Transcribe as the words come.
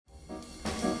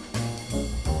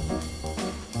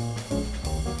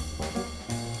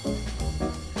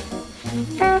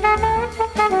Welcome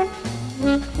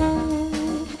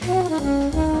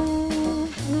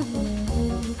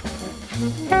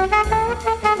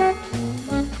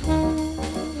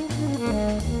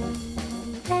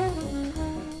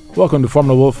to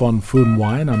Foreman Wolf on Food and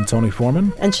Wine. I'm Tony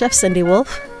Foreman. And Chef Cindy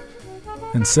Wolf.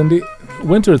 And Cindy,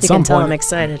 winter at some point... You can tell I'm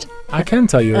excited. I can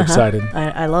tell you're excited.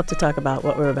 I love to talk about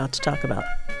what we're about to talk about.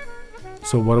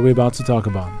 So what are we about to talk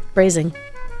about? Braising.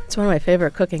 It's one of my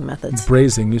favorite cooking methods.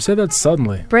 Braising. You said that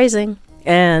suddenly. Braising.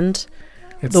 And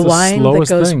it's the wine that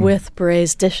goes thing. with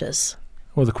braised dishes.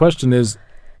 Well, the question is,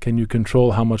 can you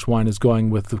control how much wine is going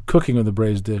with the cooking of the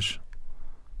braised dish?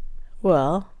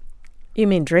 Well... You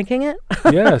mean drinking it?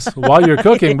 Yes, while you're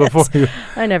cooking. Yes. Before you.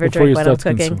 I never drink when I'm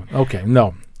cooking. Okay,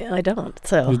 no. I don't.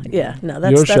 So that's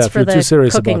you're a chef. for You're the too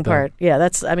serious cooking about part. that. Yeah,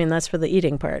 that's for the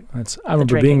eating part. I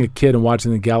remember being a kid and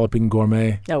watching the Galloping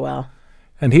Gourmet. Oh wow!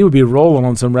 And he would be rolling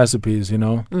on some recipes,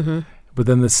 Mm-hmm. But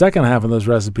then the second half of those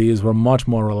recipes were much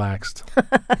more relaxed.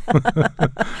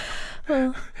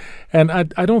 And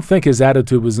I don't think his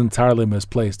attitude was entirely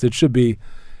misplaced. It should be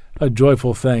a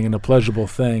joyful thing and a pleasurable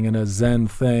thing and a zen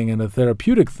thing and a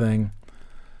therapeutic thing.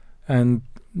 And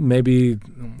maybe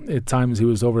at times he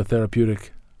was over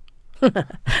therapeutic. Well,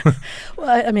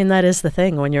 I mean, that is the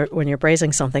thing. When you're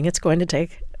braising something, it's going to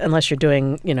take, unless you're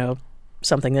doing,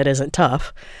 something that isn't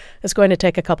tough, it's going to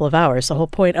take a couple of hours. The whole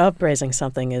point of braising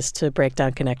something is to break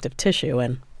down connective tissue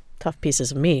and tough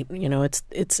pieces of meat.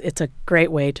 It's a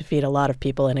great way to feed a lot of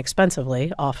people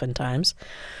inexpensively, oftentimes.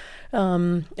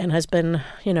 And has been,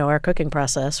 our cooking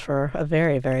process for a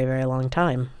very, very, very long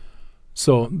time.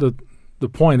 So the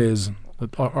point is,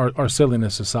 that our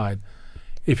silliness aside,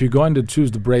 if you're going to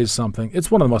choose to braise something, it's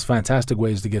one of the most fantastic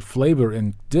ways to get flavor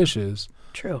in dishes.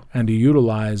 True. And to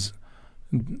utilize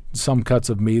some cuts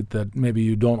of meat that maybe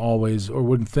you don't always or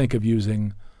wouldn't think of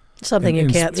using. Something you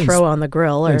can't throw on the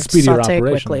grill or saute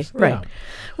quickly. Right. Yeah.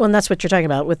 Well, and that's what you're talking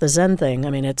about with the Zen thing.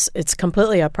 I mean, it's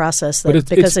completely a process that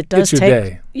because it does it's take. Your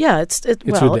day. Yeah, it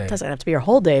doesn't have to be your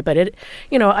whole day, but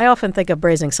I often think of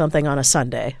braising something on a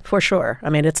Sunday for sure. I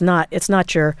mean, it's not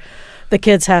the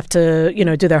kids have to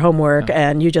do their homework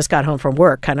and you just got home from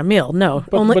work kind of meal. No,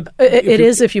 but it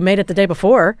is if you made it the day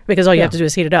before, because all you have to do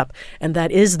is heat it up, and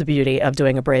that is the beauty of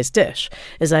doing a braised dish,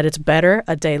 is that it's better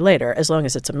a day later as long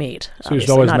as it's a meat. So you should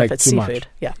always not make if it's too seafood. much.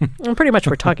 Yeah, and pretty much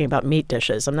we're talking about meat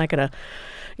dishes. I'm not going to.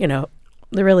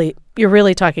 You're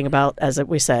really talking about, as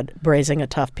we said, braising a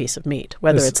tough piece of meat,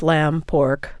 whether it's lamb,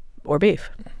 pork, or beef,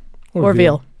 or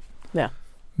veal. Yeah,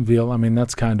 veal. I mean,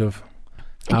 that's kind of.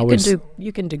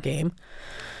 You can do game.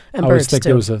 And I always think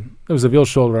there was a veal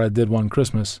shoulder I did one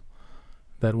Christmas,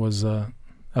 that was a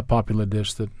popular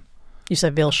dish that. You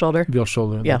said veal shoulder. Veal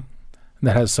shoulder. Yeah,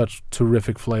 that has such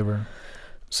terrific flavor.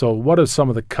 So, what are some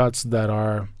of the cuts that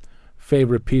are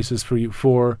favorite pieces for you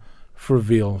for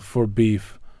veal, for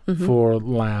beef, for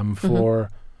lamb, for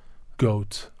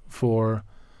goat, for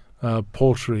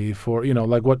poultry, for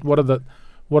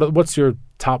what's your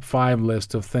top 5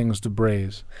 list of things to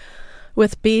braise?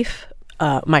 With beef,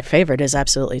 my favorite is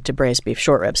absolutely to braise beef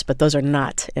short ribs, but those are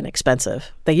not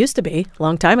inexpensive. They used to be a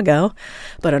long time ago,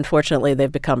 but unfortunately they've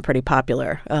become pretty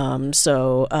popular.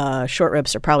 So short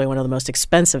ribs are probably one of the most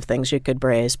expensive things you could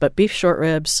braise. But beef short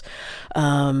ribs,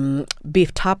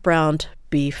 beef top round,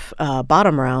 beef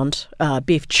bottom round,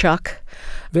 beef chuck.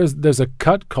 There's a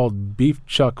cut called beef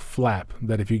chuck flap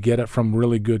that if you get it from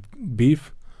really good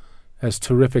beef, has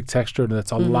terrific texture, and it's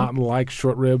a lot like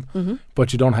short rib,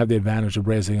 but you don't have the advantage of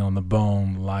braising on the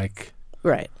bone like...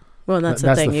 Right. Well, and that's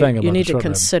the thing. You need to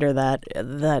consider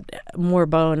that more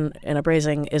bone in a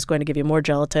braising is going to give you more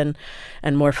gelatin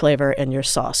and more flavor in your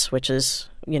sauce, which is,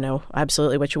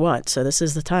 absolutely what you want. So this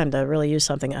is the time to really use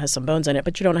something that has some bones in it,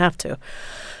 but you don't have to.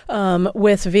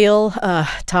 With veal,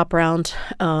 top round.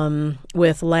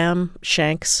 With lamb,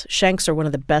 shanks. Shanks are one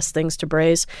of the best things to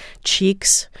braise.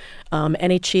 Cheeks.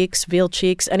 Any cheeks, veal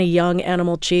cheeks, any young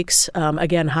animal cheeks,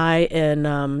 again, high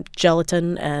in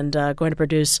gelatin and going to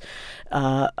produce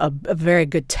a very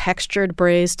good textured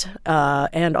braised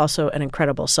and also an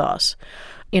incredible sauce.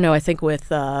 I think with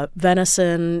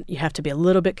venison, you have to be a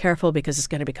little bit careful because it's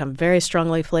going to become very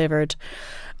strongly flavored.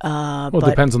 It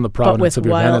depends on the provenance of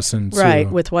your venison, too.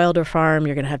 Right. With Wilder Farm,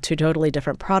 you're going to have 2 totally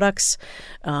different products,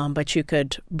 but you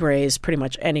could braise pretty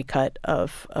much any cut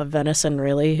of venison,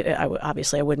 really.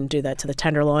 Obviously, I wouldn't do that to the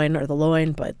tenderloin or the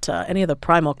loin, but any of the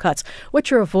primal cuts.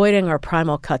 What you're avoiding are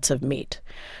primal cuts of meat,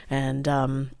 and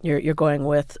you're going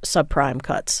with subprime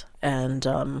cuts,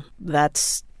 and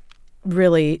that's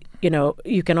really,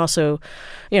 you can also,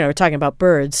 we're talking about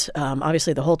birds.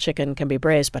 Obviously, the whole chicken can be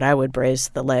braised, but I would braise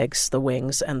the legs, the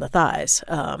wings, and the thighs.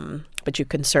 But you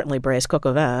can certainly braise coq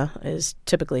au vin is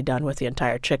typically done with the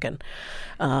entire chicken.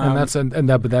 That's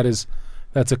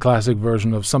a classic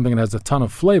version of something that has a ton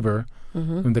of flavor.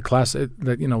 And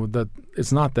that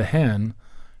it's not the hen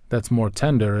that's more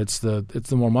tender. It's the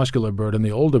more muscular bird, and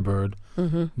the older bird,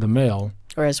 the male.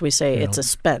 Or as we say, it's a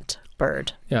spent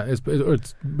bird. Yeah, it's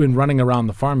been running around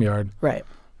the farmyard. Right.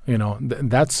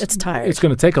 It's tired. It's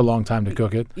going to take a long time to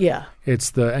cook it. Yeah.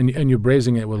 And you're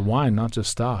braising it with wine, not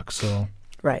just stock. So.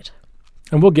 Right.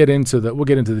 And we'll get into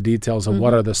the details of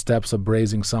what are the steps of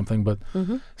braising something. But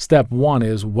step one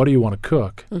is, what do you want to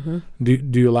cook? Do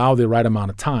you allow the right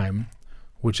amount of time,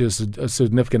 which is a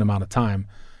significant amount of time,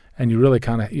 and you really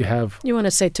you want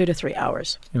to say 2 to 3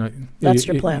 hours. That's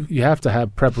your plan. You have to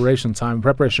have preparation time.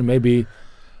 Preparation may be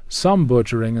some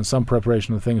butchering and some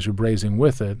preparation of things you're braising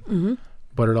with it.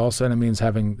 But it also means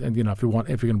having, if you're going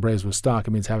to braise with stock,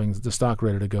 it means having the stock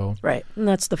ready to go. Right, and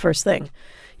that's the first thing.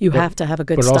 You have to have a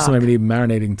good stock. But also maybe need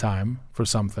marinating time for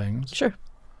some things. Sure.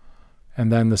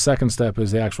 And then the second step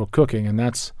is the actual cooking, and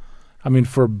that's,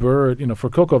 for bird, for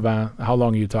coq au vin, how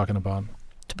long are you talking about?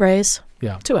 To braise?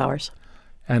 Yeah. 2 hours.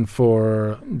 And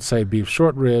for, say, beef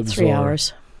short ribs? 3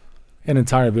 hours. An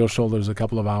entire veal shoulder is a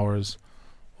couple of hours.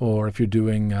 Or if you're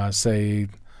doing,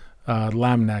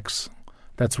 lamb necks,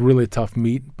 that's really tough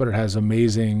meat, but it has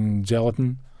amazing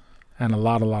gelatin and a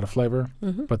lot of flavor.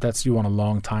 But you want a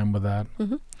long time with that.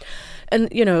 And,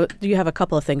 you have a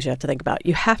couple of things you have to think about.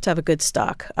 You have to have a good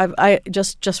stock. I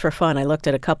just for fun, I looked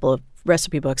at a couple of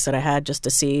recipe books that I had just to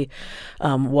see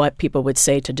what people would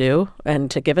say to do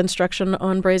and to give instruction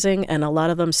on braising. And a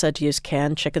lot of them said to use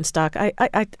canned chicken stock.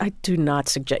 I do not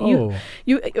suggest you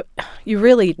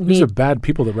really need. These are bad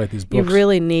people that write these books. You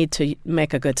really need to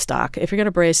make a good stock. If you're going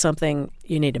to braise something,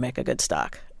 you need to make a good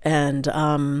stock. And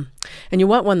you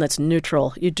want one that's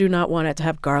neutral. You do not want it to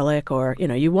have garlic, or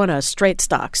you want a straight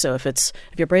stock. So if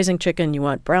you're braising chicken, you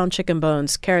want brown chicken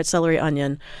bones, carrot, celery,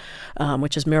 onion,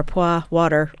 which is mirepoix,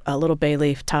 water, a little bay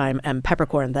leaf, thyme, and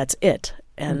peppercorn. That's it.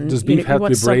 And does beef have to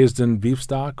be braised in beef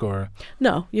stock, or?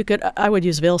 No, you could. I would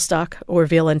use veal stock or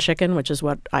veal and chicken, which is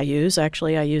what I use.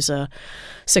 Actually, I use a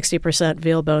 60%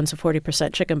 veal bones and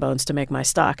 40% chicken bones to make my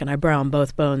stock, and I brown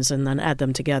both bones and then add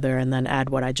them together, and then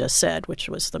add what I just said, which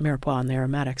was the mirepoix and the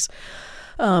aromatics.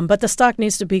 But the stock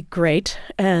needs to be great,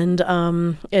 and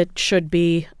it should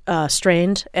be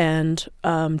strained and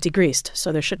degreased,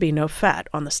 so there should be no fat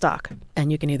on the stock.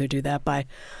 And you can either do that by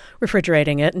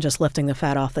refrigerating it and just lifting the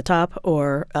fat off the top,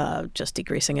 or just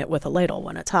degreasing it with a ladle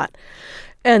when it's hot.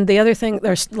 And the other thing,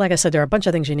 like I said, there are a bunch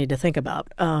of things you need to think about.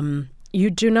 You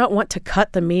do not want to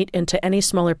cut the meat into any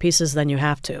smaller pieces than you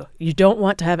have to. You don't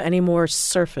want to have any more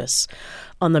surface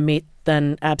on the meat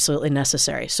than absolutely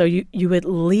necessary. So you at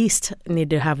least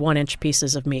need to have 1-inch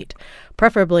pieces of meat,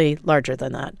 preferably larger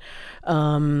than that.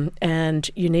 And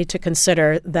you need to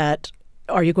consider that,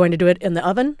 are you going to do it in the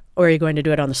oven or are you going to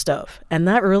do it on the stove? And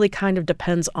that really kind of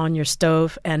depends on your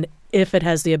stove and if it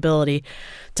has the ability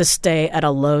to stay at a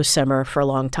low simmer for a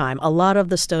long time. A lot of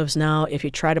the stoves now, if you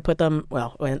try to put them,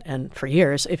 and for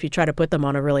years, if you try to put them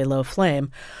on a really low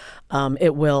flame,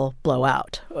 it will blow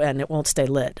out and it won't stay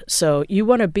lit. So you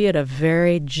want to be at a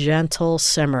very gentle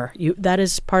simmer. That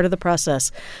is part of the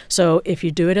process. So if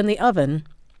you do it in the oven,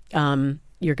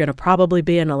 you're going to probably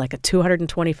be in a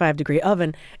 225-degree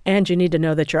oven, and you need to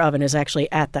know that your oven is actually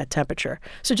at that temperature.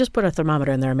 So just put a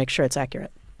thermometer in there and make sure it's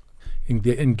accurate.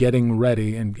 In getting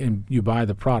ready, and you buy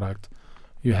the product,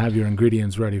 you have your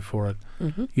ingredients ready for it.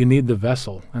 You need the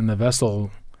vessel, and the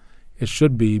vessel, it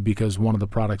should be, because one of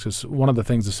the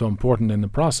things that's so important in the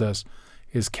process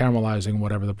is caramelizing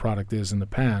whatever the product is in the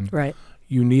pan. Right.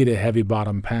 You need a heavy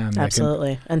bottom pan.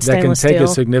 Absolutely. And that can take steel. a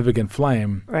significant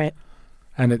flame. Right.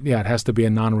 And it has to be a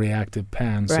non-reactive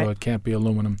pan, so it can't be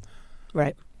aluminum.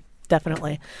 Right.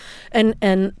 Definitely.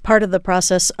 And part of the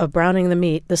process of browning the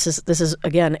meat, this is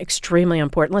again extremely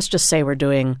important. Let's just say we're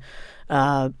doing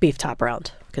beef top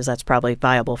round, because that's probably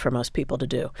viable for most people to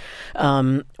do.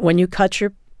 When you cut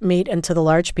your meat into the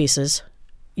large pieces,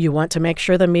 you want to make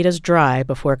sure the meat is dry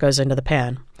before it goes into the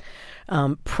pan.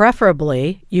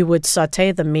 Preferably, you would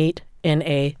saute the meat in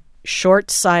a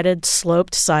short-sided,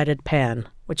 sloped-sided pan,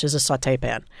 which is a saute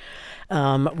pan,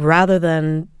 rather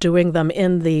than doing them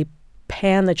in the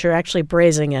pan that you're actually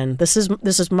braising in. This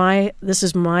is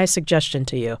my suggestion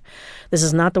to you. This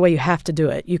is not the way you have to do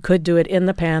it. You could do it in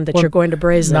the pan that you're going to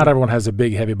braise in. Not everyone has a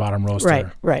big, heavy bottom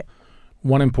roaster. Right.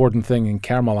 One important thing in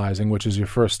caramelizing, which is your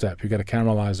first step, you got to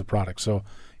caramelize the product. So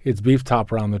it's beef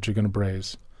top round that you're going to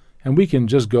braise, and we can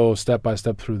just go step by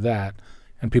step through that,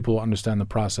 and people will understand the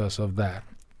process of that.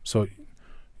 So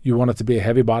you want it to be a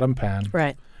heavy bottom pan,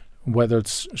 right? Whether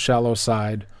it's shallow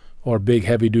side or big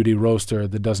heavy duty roaster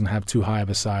that doesn't have too high of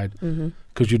a side,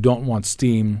 because you don't want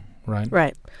steam, right?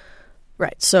 Right.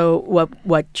 So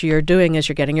what you're doing is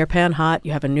you're getting your pan hot.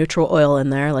 You have a neutral oil in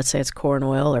there. Let's say it's corn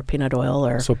oil or peanut oil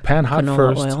or so pan hot canola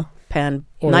first, oil. Pan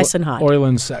nice and hot. Oil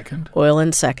in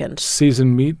second.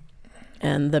 Seasoned meat.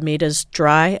 And the meat is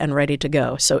dry and ready to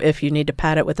go. So if you need to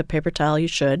pat it with a paper towel, you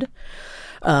should.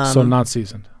 So not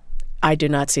seasoned. I do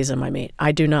not season my meat.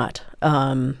 I do not.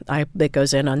 It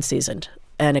goes in unseasoned.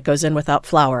 And it goes in without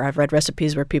flour. I've read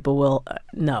recipes where people will,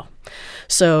 no.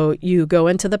 So you go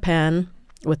into the pan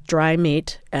with dry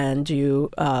meat, and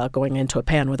you going into a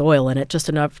pan with oil in it, just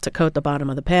enough to coat the bottom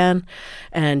of the pan,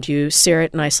 and you sear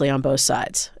it nicely on both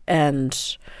sides.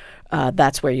 And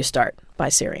that's where you start, by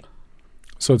searing.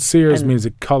 So it sears means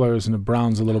it colors and it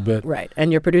browns a little bit. Right.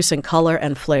 And you're producing color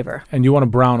and flavor. And you want to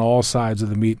brown all sides of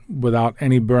the meat without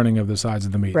any burning of the sides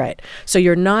of the meat. Right. So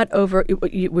you're not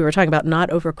we were talking about not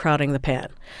overcrowding the pan.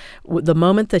 The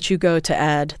moment that you go to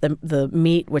add the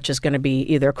meat, which is going to be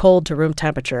either cold to room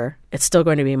temperature, it's still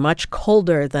going to be much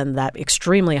colder than that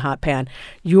extremely hot pan.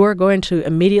 You are going to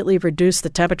immediately reduce the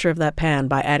temperature of that pan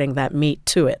by adding that meat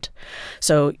to it.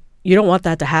 So you don't want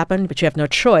that to happen, but you have no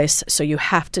choice, so you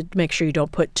have to make sure you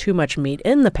don't put too much meat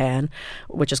in the pan,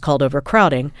 which is called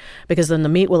overcrowding, because then the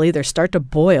meat will either start to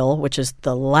boil, which is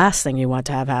the last thing you want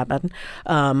to have happen,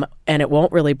 and it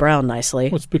won't really brown nicely.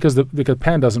 Well, it's because the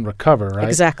pan doesn't recover, right?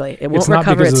 Exactly. It won't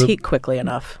recover its heat quickly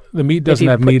enough. The meat doesn't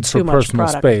have needs for personal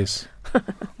space.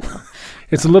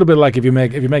 It's a little bit like if you're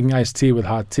making iced tea with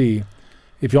hot tea.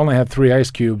 If you only have 3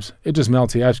 ice cubes, it just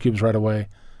melts the ice cubes right away,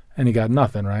 and you got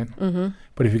nothing, right? Mm-hmm.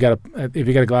 But if you got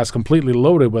a glass completely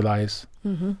loaded with ice,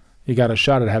 you got a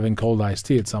shot at having cold iced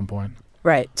tea at some point.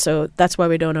 Right. So that's why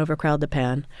we don't overcrowd the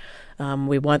pan.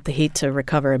 We want the heat to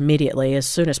recover immediately as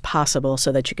soon as possible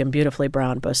so that you can beautifully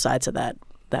brown both sides of that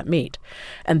meat.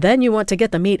 And then you want to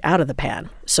get the meat out of the pan.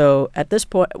 So at this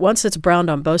point, once it's browned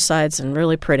on both sides and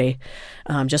really pretty,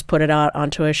 just put it out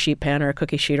onto a sheet pan or a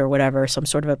cookie sheet or whatever, some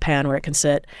sort of a pan where it can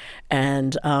sit.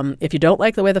 And if you don't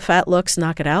like the way the fat looks,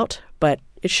 knock it out. But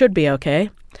it should be okay.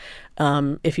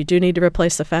 If you do need to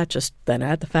replace the fat, just then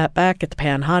add the fat back, get the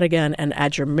pan hot again, and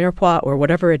add your mirepoix or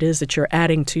whatever it is that you're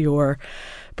adding to your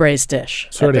braised dish.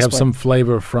 So already have some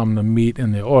flavor from the meat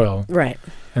and the oil. Right.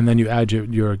 And then you add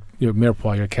your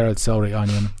mirepoix, your carrot, celery,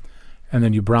 onion, and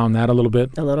then you brown that a little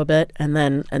bit. And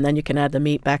then you can add the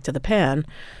meat back to the pan.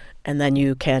 And then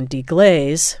you can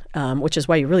deglaze, which is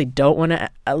why you really don't want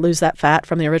to lose that fat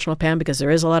from the original pan because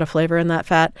there is a lot of flavor in that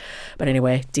fat. But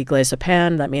anyway, deglaze a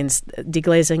pan. That means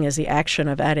deglazing is the action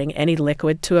of adding any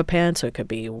liquid to a pan. So it could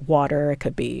be water, it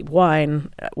could be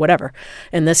wine, whatever.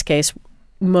 In this case,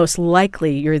 most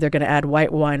likely you're either going to add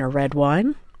white wine or red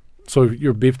wine. So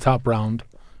your beef top browned.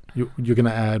 You're going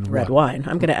to add red wine.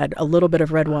 I'm going to add a little bit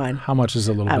of red wine. How much is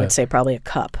a little bit? I would say probably a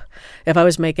cup. If I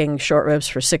was making short ribs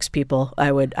for 6 people,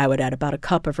 I would add about a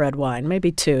cup of red wine,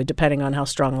 maybe 2, depending on how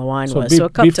strong the wine was. So a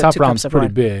cup beef to top 2 cups of wine.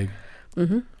 Pretty big.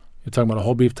 Mm-hmm. You're talking about a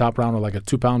whole beef top round or like a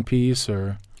 2-pound piece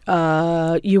or?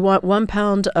 You want 1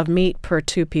 pound of meat per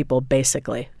 2 people,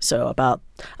 basically. So about,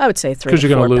 I would say 3 to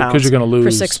 4 pounds. Because you're going to lose.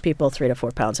 For 6 people, 3 to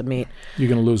 4 pounds of meat. You're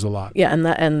going to lose a lot. Yeah,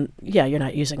 and you're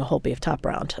not using a whole beef top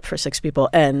round for 6 people.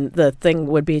 And the thing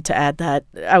would be to add that,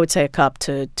 I would say a cup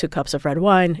to 2 cups of red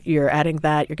wine. You're adding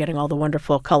that. You're getting all the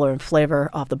wonderful color and flavor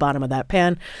off the bottom of that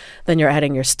pan. Then you're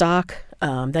adding your stock.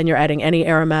 Then you're adding any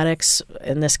aromatics.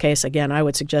 In this case, again, I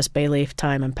would suggest bay leaf,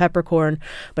 thyme, and peppercorn.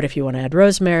 But if you want to add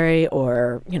rosemary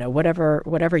or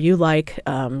whatever you like,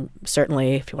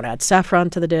 certainly if you want to add saffron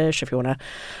to the dish, if you want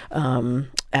to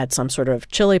add some sort of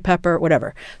chili pepper,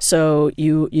 whatever. So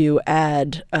you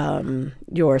add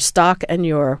your stock and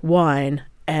your wine,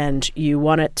 and you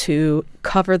want it to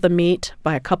cover the meat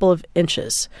by a couple of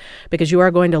inches because you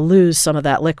are going to lose some of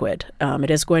that liquid. It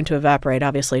is going to evaporate,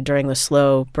 obviously, during the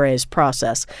slow braise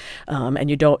process, and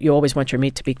you always want your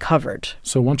meat to be covered.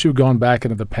 So once you've gone back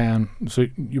into the pan, so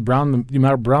you brown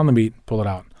the meat, pull it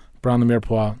out. Brown the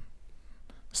mirepoix,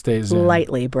 stays in.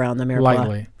 Lightly brown the mirepoix.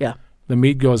 Lightly. Yeah. The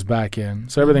meat goes back in.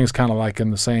 So everything's kind of like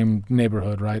in the same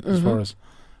neighborhood, right? As far as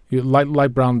you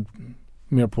light brown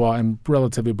mirepoix and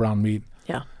relatively brown meat.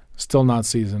 Yeah. Still not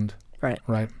seasoned. Right.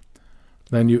 Right.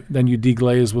 Then you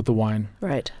deglaze with the wine.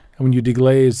 Right. And when you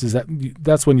deglaze,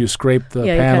 that's when you scrape the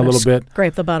pan a little bit.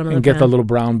 Scrape the bottom of the pan. And get the little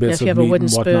brown bits of meat and whatnot. If you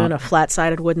have a wooden spoon, a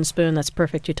flat-sided wooden spoon, that's a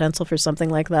perfect utensil for something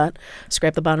like that.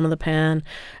 Scrape the bottom of the pan.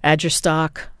 Add your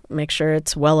stock. Make sure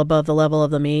it's well above the level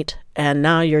of the meat. And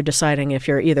now you're deciding if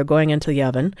you're either going into the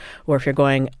oven or if you're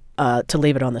going to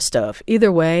leave it on the stove.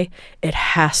 Either way, it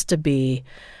has to be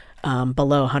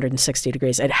below 160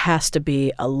 degrees. It has to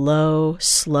be a low,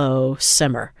 slow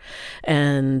simmer.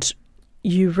 And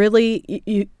you really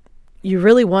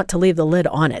want to leave the lid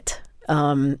on it.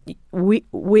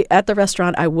 We at the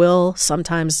restaurant, I will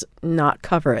sometimes not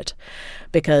cover it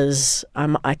because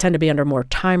I tend to be under more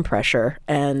time pressure,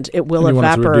 and it will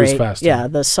evaporate. Yeah,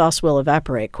 the sauce will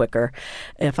evaporate quicker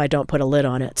if I don't put a lid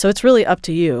on it. So it's really up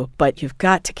to you, but you've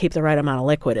got to keep the right amount of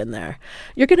liquid in there.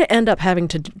 You're going to end up having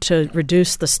to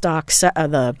reduce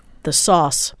the the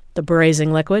sauce, the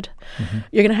braising liquid. Mm-hmm.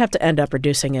 You're going to have to end up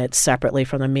reducing it separately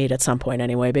from the meat at some point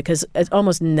anyway, because it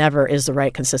almost never is the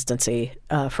right consistency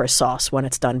for a sauce when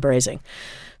it's done braising.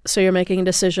 So you're making a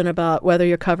decision about whether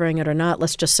you're covering it or not.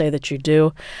 Let's just say that you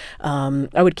do.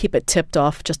 I would keep it tipped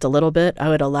off just a little bit. I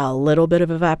would allow a little bit of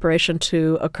evaporation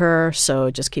to occur, so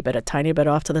just keep it a tiny bit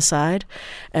off to the side.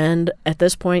 And at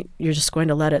this point, you're just going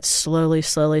to let it slowly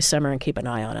simmer and keep an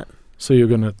eye on it. So you're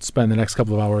going to spend the next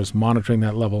couple of hours monitoring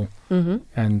that level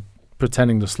and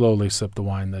pretending to slowly sip the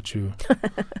wine that you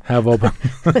have open.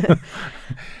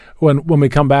 When we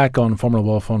come back on Formula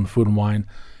Wolf on Food and Wine,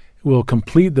 we'll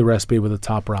complete the recipe with a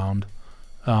top round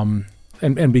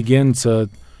and begin to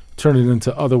turn it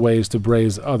into other ways to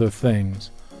braise other things.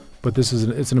 But it's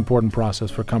an important process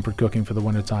for comfort cooking for the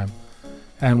wintertime.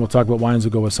 And we'll talk about wines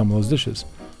that go with some of those dishes.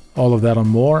 All of that and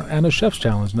more, and a chef's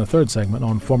challenge in the third segment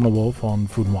on Formula Wolf on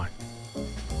Food and Wine.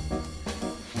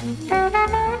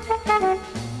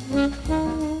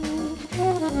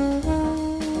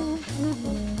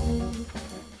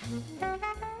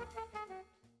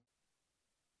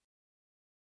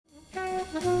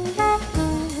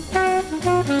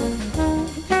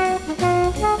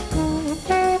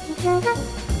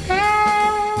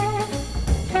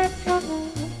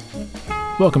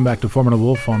 Welcome back to Formula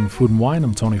Wolf on Food and Wine.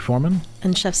 I'm Tony Foreman.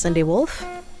 And Chef Cindy Wolf.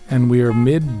 And we are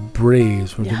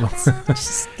mid-braise. Yes,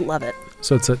 just love it.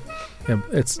 So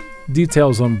it's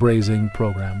details on braising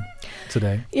program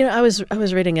today. You know, I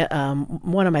was reading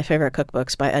one of my favorite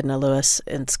cookbooks by Edna Lewis.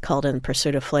 It's called In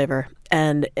Pursuit of Flavor.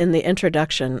 And in the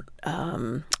introduction,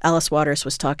 Alice Waters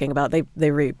was talking about,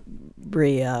 they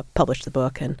republished the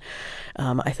book, and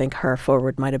I think her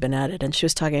foreword might have been added. And she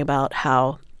was talking about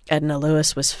how Edna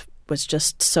Lewis was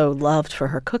just so loved for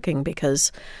her cooking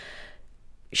because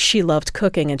she loved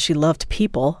cooking and she loved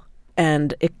people,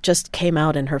 and it just came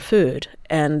out in her food.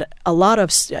 And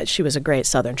she was a great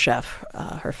Southern chef.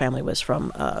 Her family was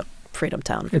from Freedom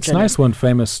Town, Virginia. It's nice when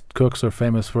famous cooks are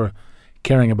famous for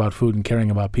caring about food and caring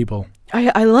about people.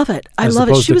 I love it. I love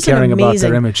it. She was caring an amazing,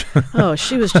 about their image. Oh,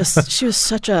 she was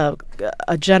such a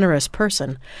generous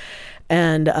person.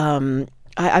 And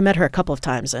I met her a couple of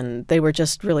times, and they were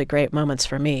just really great moments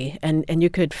for me. And you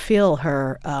could feel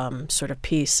her sort of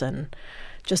peace, and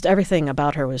just everything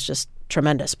about her was just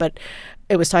tremendous. But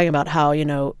it was talking about how,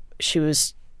 she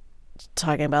was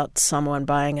talking about someone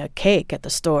buying a cake at the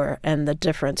store and the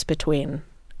difference between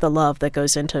the love that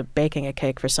goes into baking a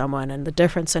cake for someone and the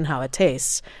difference in how it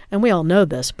tastes. And we all know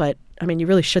this, but, you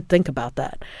really should think about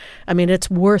that. It's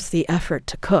worth the effort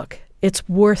to cook. It's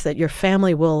worth it. Your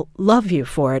family will love you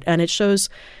for it, and it shows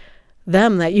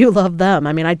them that you love them.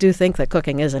 I do think that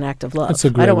cooking is an act of love. It's a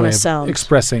great way of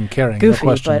expressing caring. Goofy, no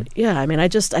question. But yeah, I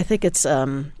think it's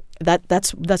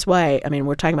that's why.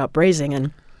 We're talking about braising,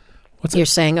 and you're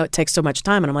saying, it takes so much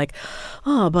time, and I'm like,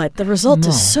 but the result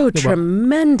is so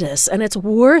tremendous, and it's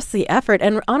worth the effort.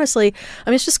 And honestly,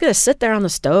 it's just going to sit there on the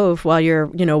stove while you're,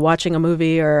 watching a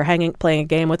movie or playing a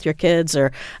game with your kids,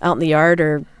 or out in the yard,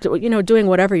 or doing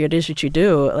whatever it is that you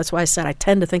do. That's why I said I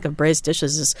tend to think of braised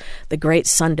dishes as the great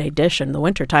Sunday dish in the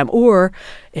wintertime. Or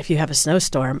if you have a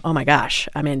snowstorm, oh my gosh!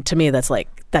 To me, that's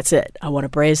it. I want a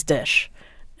braised dish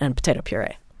and potato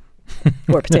puree.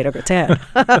 Or potato gratin.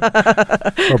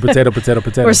 Or potato.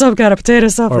 Or some kind of potato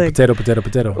something. Or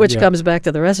potato. Which comes back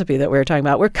to the recipe that we were talking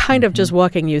about. We're kind of just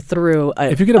walking you through.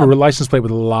 If you could have a license plate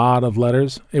with a lot of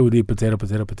letters, it would be potato.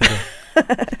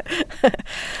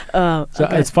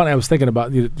 Okay. It's funny. I was thinking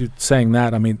about you saying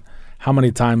that. How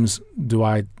many times do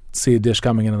I see a dish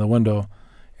coming into the window,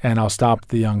 and I'll stop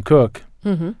the young cook,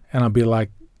 and I'll be like,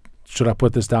 should I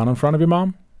put this down in front of your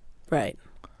mom? Right.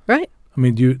 Right.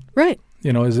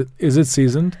 Is it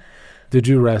seasoned? Did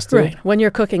you rest it? Right. When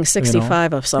you're cooking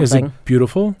 65 of something. Is it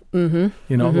beautiful?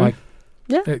 Mm-hmm.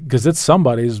 Because it's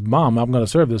somebody's mom I'm going to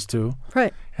serve this to.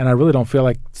 Right. And I really don't feel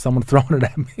like someone throwing it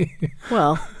at me.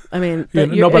 Well, I mean,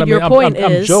 your point is,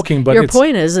 I'm joking, but your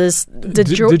point is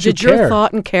did your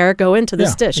thought and care go into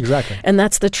this dish? Exactly. And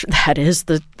that's that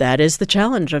is the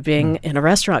challenge of being in a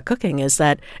restaurant cooking, is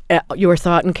that your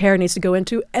thought and care needs to go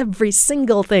into every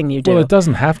single thing you do. Well, it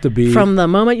doesn't have to be from the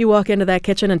moment you walk into that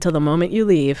kitchen until the moment you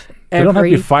leave. There don't have to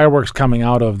be fireworks coming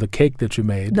out of the cake that you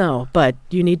made. No, but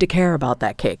you need to care about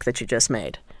that cake that you just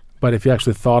made. But if you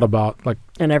actually thought about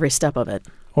and every step of it.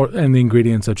 And the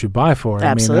ingredients that you buy for it.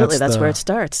 Absolutely, that's where it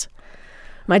starts.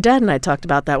 My dad and I talked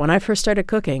about that when I first started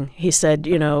cooking. He said,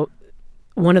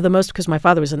 one of the most, because my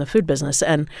father was in the food business,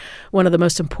 and one of the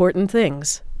most important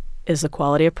things is the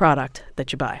quality of product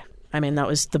that you buy. I mean, that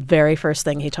was the very first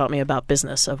thing he taught me about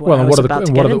business, of what I was about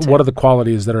to get into. What are the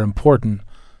qualities that are important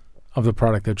of the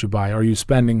product that you buy? Are you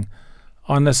spending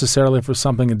unnecessarily for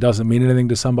something that doesn't mean anything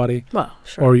to somebody? Well,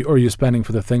 sure. Or are you spending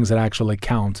for the things that actually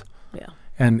count? Yeah.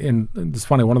 And it's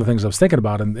funny, one of the things I was thinking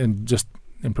about and just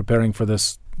in preparing for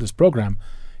this program,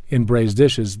 in braised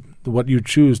dishes, what you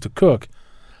choose to cook,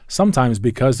 sometimes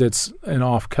because it's an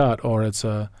off cut or it's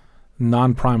a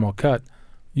non-primal cut,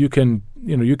 you can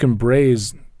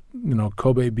braise,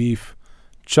 Kobe beef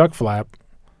chuck flap,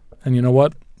 and you know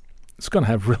what? It's going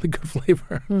to have really good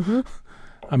flavor. Mm-hmm.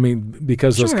 I mean,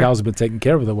 because those cows have been taken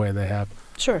care of the way they have.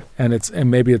 Sure. And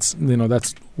maybe it's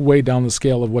that's way down the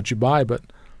scale of what you buy, but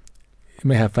it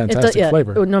may have fantastic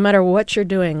flavor. No matter what you're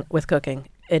doing with cooking,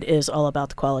 it is all about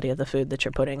the quality of the food that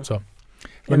you're putting. So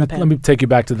let me take you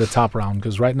back to the top round,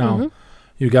 because right now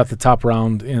you got the top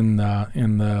round in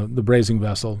the braising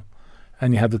vessel,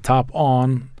 and you have the top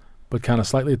on but kind of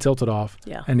slightly tilted off.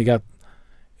 Yeah. And you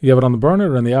have it on the burner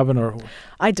or in the oven, or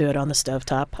I do it on the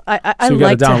stovetop. I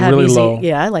like to have really easy. Low.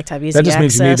 Yeah, I like to have easy. That just access.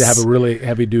 means you need to have a really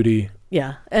heavy duty.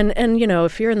 Yeah, and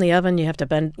if you're in the oven, you have to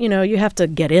bend. You have to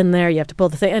get in there. You have to pull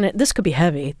the thing, and this could be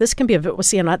heavy. This can be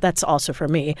and that's also for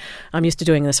me. I'm used to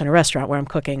doing this in a restaurant where I'm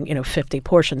cooking 50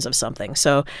 portions of something,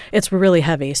 so it's really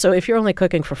heavy. So if you're only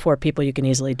cooking for 4 people, you can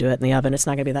easily do it in the oven. It's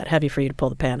not going to be that heavy for you to pull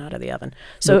the pan out of the oven.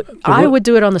 So I would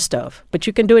do it on the stove, but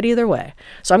you can do it either way.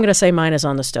 So I'm going to say mine is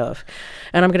on the stove,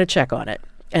 and I'm going to check on it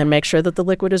and make sure that the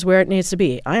liquid is where it needs to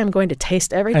be. I am going to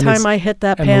taste every time I hit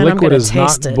that pan. I'm going to taste it. And the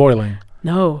liquid is not boiling.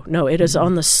 No, it is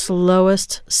on the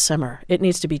slowest simmer. It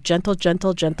needs to be gentle,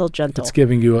 gentle, gentle, gentle. It's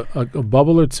giving you a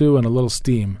bubble or two and a little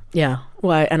steam. Yeah.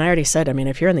 Well, and I already said,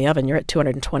 if you're in the oven, you're at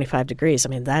 225 degrees.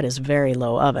 That is very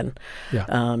low oven.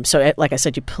 Yeah. So like I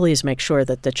said, you please make sure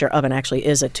that your oven actually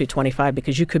is at 225,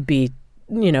 because you could be,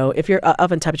 if your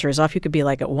oven temperature is off, you could be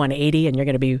like at 180, and you're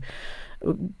going to be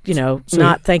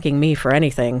not thanking me for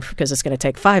anything, because it's going to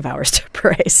take 5 hours to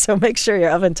braise. So make sure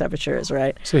your oven temperature is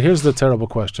right. So here's the terrible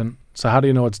question. So how do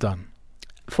you know it's done?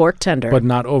 Fork tender. But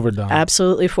not overdone.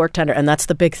 Absolutely fork tender. And that's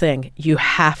the big thing. You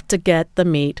have to get the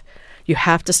meat. You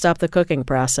have to stop the cooking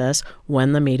process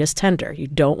when the meat is tender. You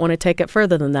don't want to take it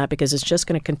further than that, because it's just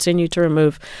going to continue to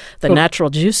remove the natural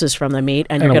juices from the meat,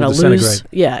 and you're going to lose.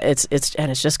 Yeah, it's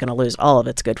just going to lose all of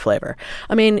its good flavor.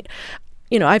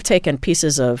 I've taken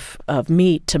pieces of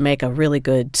meat to make a really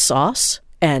good sauce,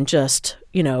 and just,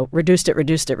 reduced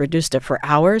it for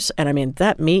hours. And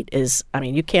that meat is,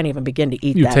 you can't even begin to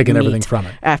eat that meat. You've taken everything from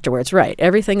it. Afterwards, right.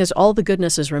 All the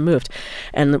goodness is removed.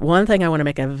 And one thing I want to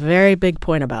make a very big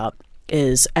point about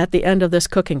is, at the end of this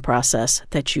cooking process,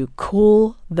 that you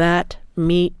cool that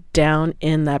meat down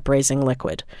in that braising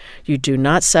liquid. You do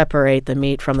not separate the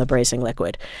meat from the braising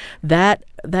liquid. That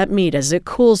meat, as it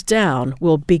cools down,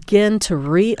 will begin to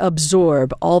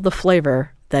reabsorb all the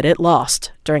flavor that it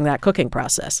lost during that cooking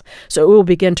process. So it will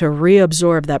begin to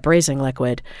reabsorb that braising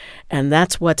liquid, and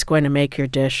that's what's going to make your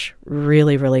dish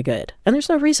really, really good. And there's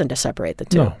no reason to separate the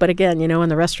two. No. But again, in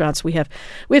the restaurants, we have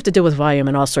to deal with volume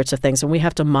and all sorts of things, and we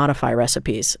have to modify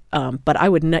recipes. But I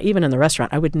would even in the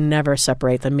restaurant, I would never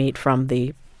separate the meat from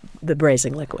the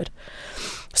braising liquid.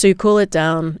 So you cool it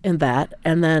down in that,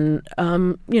 and then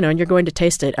and you're going to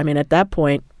taste it. At that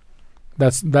point,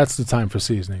 that's the time for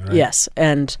seasoning, right? Yes,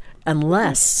 and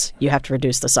unless you have to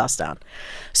reduce the sauce down.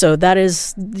 So that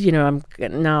is,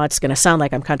 now it's going to sound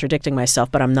like I'm contradicting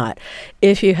myself, but I'm not.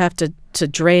 If you have to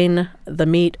drain the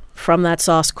meat from that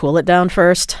sauce, cool it down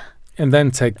first. And then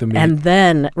take the meat. And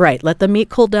then, let the meat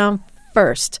cool down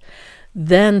first.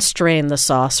 Then strain the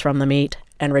sauce from the meat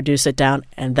and reduce it down,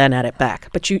 and then add it back.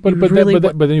 But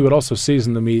then you would also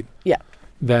season the meat. Yeah.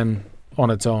 Then on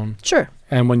its own. Sure.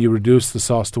 And when you reduce the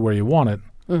sauce to where you want it,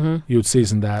 you would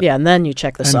season that. Yeah, and then you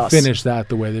check the sauce. And finish that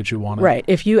the way that you want it. Right.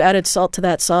 If you added salt to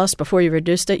that sauce before you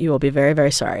reduced it, you will be very,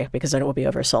 very sorry, because then it will be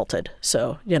oversalted.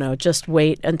 So, just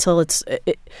wait until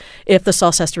if the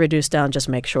sauce has to reduce down, just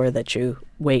make sure that you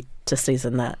wait to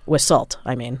season that with salt,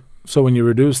 So when you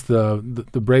reduce the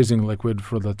braising liquid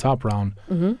for the top round,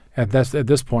 at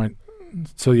this point,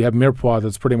 so you have mirepoix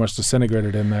that's pretty much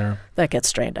disintegrated in there. That gets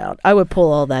strained out. I would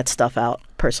pull all that stuff out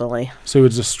personally. So you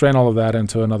would just strain all of that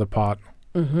into another pot,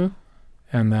 and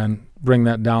then bring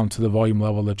that down to the volume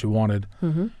level that you wanted.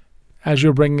 As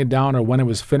you're bringing it down, or when it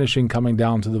was finishing coming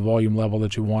down to the volume level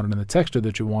that you wanted and the texture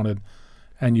that you wanted,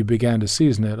 and you began to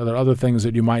season it, are there other things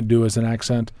that you might do as an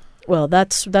accent? Well,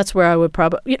 that's where I would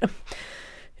probably...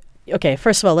 Okay,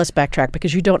 first of all, let's backtrack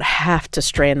because you don't have to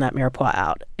strain that mirepoix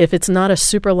out. If it's not a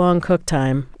super long cook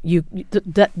time,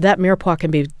 that mirepoix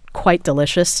can be quite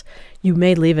delicious. You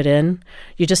may leave it in.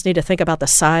 You just need to think about the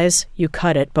size. You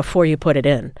cut it before you put it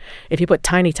in. If you put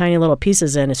tiny, tiny little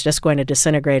pieces in, it's just going to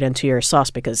disintegrate into your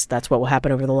sauce because that's what will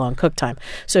happen over the long cook time.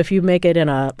 So if you make it in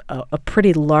a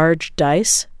pretty large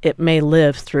dice, it may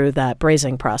live through that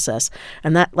braising process.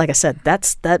 And that, like I said,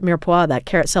 that mirepoix, that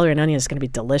carrot, celery, and onion is going to be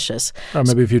delicious. Or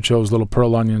maybe if you chose little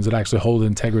pearl onions that actually hold the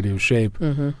integrity of shape.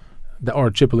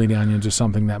 Or cipollini onions or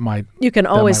something that might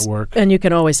work. And you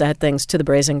can always add things to the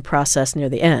braising process near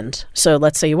the end. So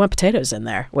let's say you want potatoes in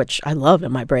there, which I love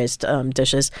in my braised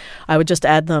dishes. I would just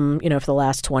add them, for the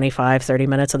last 25, 30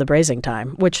 minutes of the braising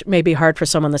time, which may be hard for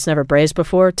someone that's never braised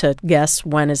before to guess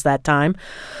when is that time.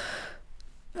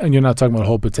 And you're not talking about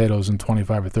whole potatoes in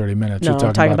 25 or 30 minutes. No,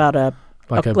 I'm talking about a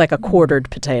quartered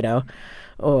potato.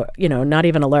 Or, not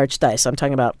even a large dice. I'm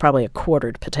talking about probably a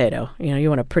quartered potato. You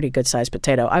want a pretty good-sized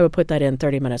potato. I would put that in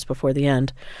 30 minutes before the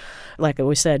end. Like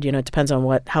we said, it depends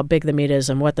on how big the meat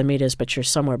is and what the meat is, but you're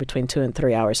somewhere between 2 and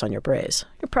 3 hours on your braise.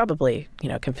 You're probably,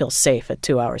 can feel safe at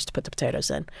 2 hours to put the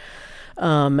potatoes in.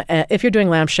 If you're doing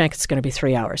lamb shank, it's going to be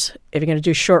 3 hours. If you're going to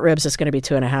do short ribs, it's going to be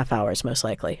 2.5 hours, most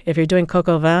likely. If you're doing coq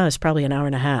au vin, it's probably an hour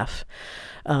and a half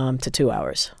to 2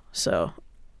 hours. So,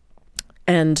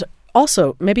 and...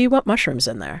 Also, maybe you want mushrooms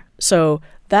in there. So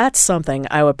that's something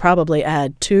I would probably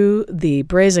add to the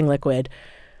braising liquid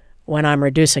when I'm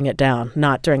reducing it down,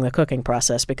 not during the cooking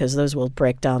process because those will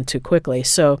break down too quickly.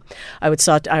 So if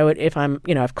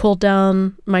I've cooled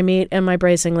down my meat and my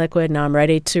braising liquid, now I'm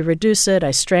ready to reduce it.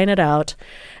 I strain it out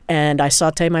and I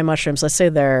saute my mushrooms. Let's say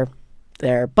they're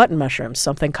button mushrooms,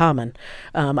 something common.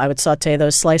 I would saute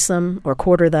those, slice them or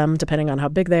quarter them, depending on how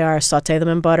big they are, saute them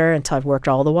in butter until I've worked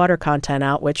all the water content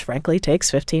out, which frankly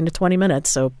takes 15 to 20 minutes.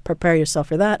 So prepare yourself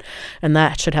for that. And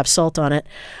that should have salt on it.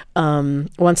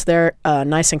 Once they're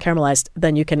nice and caramelized,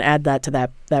 then you can add that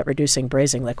to that reducing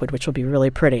braising liquid, which will be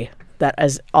really pretty. That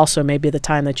is also maybe the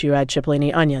time that you add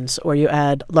cipollini onions, or you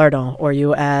add lardons, or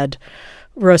you add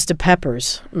roasted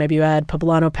peppers. Maybe you add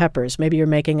poblano peppers. Maybe you're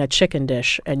making a chicken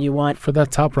dish and you want for that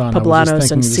top round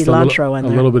poblanos and cilantro in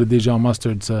there. A little bit of Dijon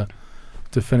mustard to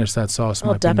finish that sauce.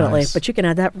 Oh, definitely. Nice. But you can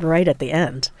add that right at the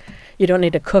end. You don't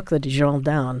need to cook the Dijon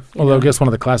down. Although I guess one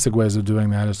of the classic ways of doing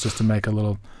that is just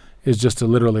to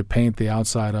literally paint the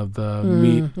outside of the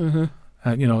meat.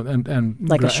 And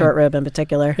like a short rib in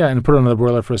particular. Yeah, and put it on the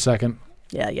broiler for a second.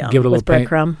 Yeah. Give it a little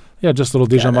breadcrumb. Yeah, just a little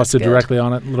Dijon mustard directly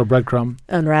on it, a little breadcrumb.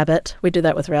 And rabbit. We do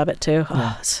that with rabbit too.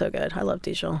 Oh, it's so good. I love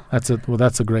Dijon. That's a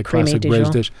great creamy classic Dijon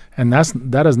braised dish. And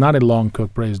that is not a long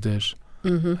cooked braised dish.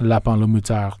 Lapin le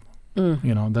moutarde.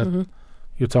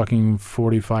 You're talking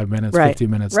 45 minutes, right. 50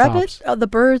 minutes rabbit, tops. The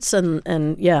birds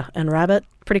and rabbit,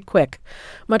 pretty quick,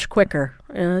 much quicker.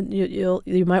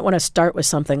 You might want to start with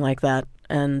something like that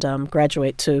and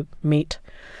graduate to meat.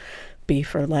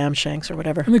 Beef or lamb shanks or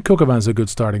whatever. I think coq au vin is a good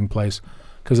starting place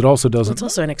because it also doesn't... It's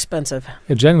also inexpensive.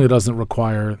 It generally doesn't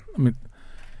require...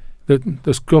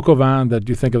 there's coq au vin that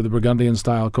you think of the Burgundian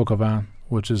style coq au vin,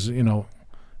 which is,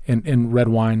 in red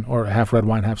wine or half red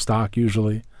wine, half stock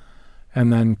usually.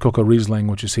 And then coq au Riesling,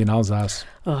 which you see in Alsace,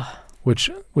 which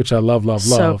I love.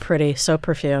 So pretty, so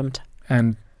perfumed.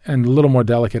 And a little more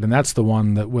delicate, and that's the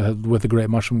one that with the great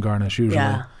mushroom garnish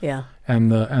usually. Yeah.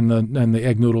 And the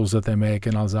egg noodles that they make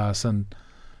in Alsace and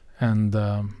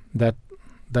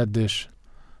that dish,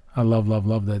 I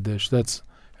love that dish. That's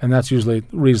usually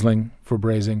Riesling for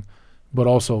braising, but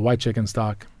also white chicken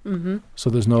stock. Mm-hmm. So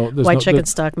there's white chicken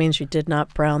stock means you did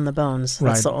not brown the bones.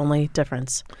 That's right. The only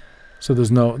difference. So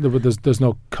there's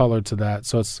no color to that.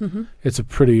 So it's a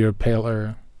prettier,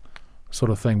 paler sort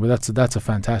of thing, but that's a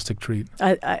fantastic treat.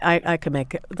 I could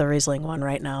make the Riesling one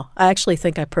right now. I actually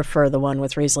think I prefer the one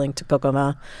with Riesling to coq au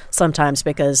vin sometimes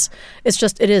because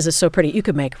it's so pretty. You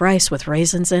could make rice with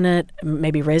raisins in it,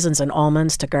 maybe raisins and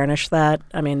almonds to garnish that.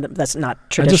 I mean, that's not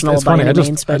traditional by any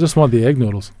means. But I just want the egg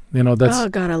noodles. Oh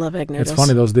God, I love egg noodles. It's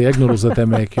funny the egg noodles that they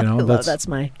make. That's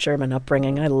my German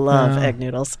upbringing. I love egg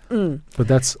noodles. But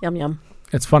that's yum.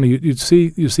 It's funny. You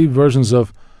see versions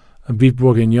of a beef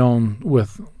bourguignon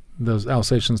with those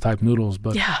Alsatians type noodles,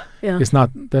 but yeah. It's not.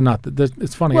 They're not.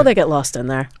 It's funny. Well, they get lost in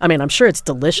there. I mean, I'm sure it's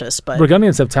delicious, but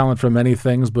Burgundians have talent for many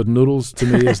things, but noodles to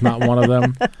me is not one of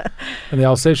them. And the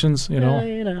Alsatians,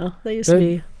 they used to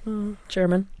be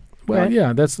German. Well, right?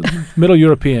 yeah, that's Middle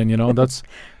European. That's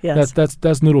yes.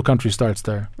 that's noodle country starts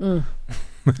there.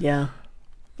 Yeah.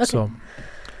 Okay. So,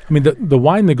 I mean, the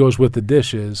wine that goes with the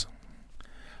dish is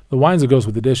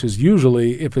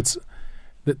usually, if it's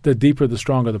the deeper, the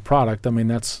stronger the product. I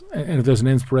mean, and if there's an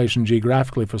inspiration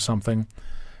geographically for something,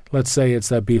 let's say it's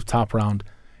that beef top round,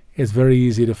 it's very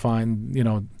easy to find,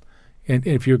 and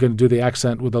if you're going to do the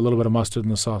accent with a little bit of mustard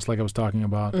in the sauce, like I was talking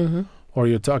about, or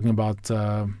you're talking about,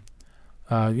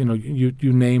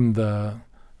 you name the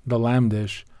lamb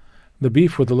dish, the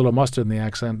beef with a little mustard in the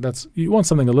accent, you want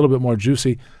something a little bit more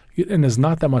juicy, and there's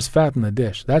not that much fat in the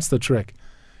dish. That's the trick,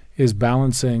 is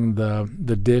balancing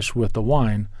the dish with the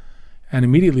wine. And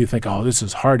immediately you think, oh, this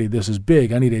is hearty, this is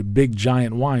big, I need a big,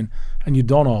 giant wine. And you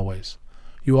don't always.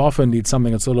 You often need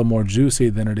something that's a little more juicy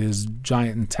than it is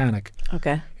giant and tannic.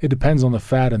 Okay. It depends on the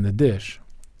fat in the dish.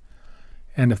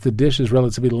 And if the dish is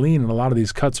relatively lean, and a lot of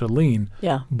these cuts are lean,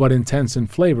 but intense in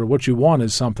flavor, what you want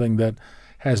is something that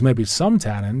has maybe some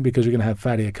tannin, because you're going to have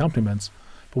fatty accompaniments,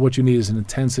 but what you need is an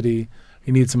intensity.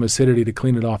 You need some acidity to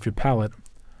clean it off your palate.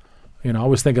 I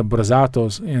always think of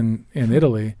brassatos in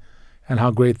Italy, and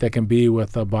how great they can be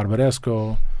with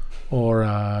Barbaresco or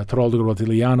Trollo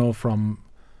Rotigliano from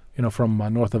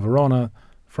north of Verona,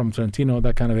 from Trentino,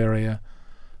 that kind of area.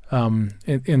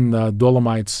 In the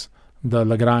Dolomites, the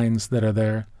Lagreins that are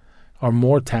there are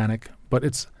more tannic, but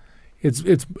it's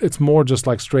more just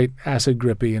like straight acid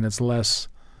grippy, and it's less,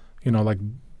 like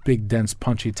big, dense,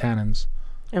 punchy tannins.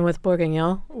 And with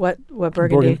Bourguignon, what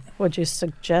Burgundy would you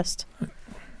suggest?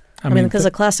 I mean, because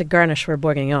a classic garnish for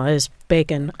Bourguignon is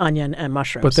bacon, onion, and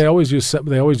mushrooms. But they always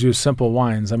use simple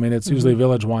wines. I mean, it's usually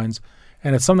village wines,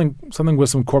 and it's something with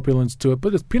some corpulence to it.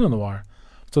 But it's Pinot Noir,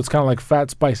 so it's kind of like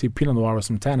fat, spicy Pinot Noir with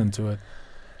some tannin to it.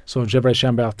 So Gevrey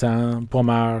Chambertin,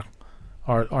 Pommard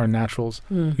are naturals.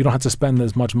 You don't have to spend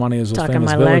as much money as those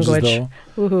famous villages, though.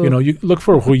 Woo-hoo. You look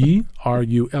for Rouilly,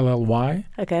 Rully.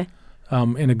 Okay.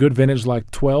 In a good vintage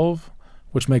like 12,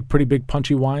 which make pretty big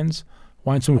punchy wines.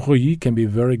 Wines from Rouilly can be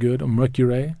very good.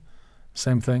 Mercure,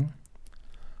 same thing.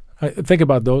 Think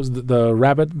about those. The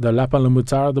rabbit, the lapin le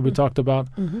moutard that we talked about,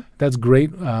 that's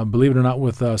great. Believe it or not,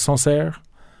 with Sancerre,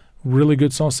 really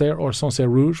good Sancerre, or Sancerre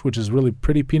Rouge, which is really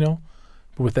pretty Pinot,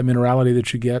 but with that minerality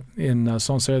that you get in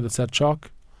Sancerre, that's that chalk.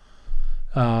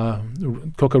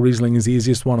 Coca Riesling is the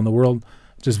easiest one in the world.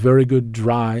 Just very good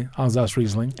dry Alsace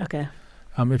Riesling. Okay.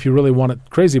 If you really want it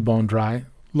crazy bone dry,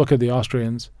 look at the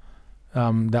Austrians.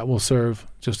 That will serve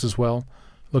just as well.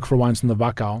 Look for wines from the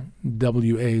Wachau,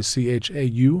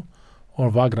 Wachau, or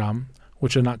Wagram,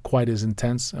 which are not quite as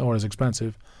intense or as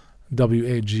expensive,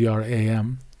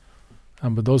 Wagram.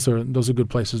 But those are good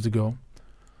places to go.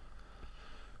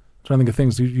 Trying to think of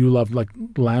things you love, like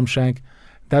lamb shank.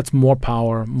 That's more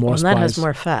power, more spice. And that has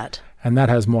more fat. And that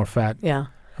has more fat. Yeah.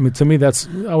 I mean, to me, I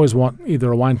always want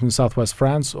either a wine from Southwest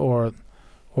France or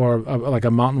like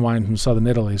a mountain wine from Southern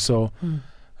Italy. So.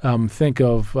 Think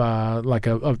of like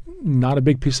a not a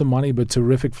big piece of money, but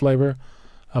terrific flavor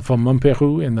from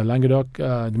Montpérou in the Languedoc.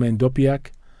 Domaine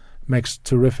d'Opiac makes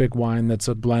terrific wine that's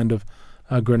a blend of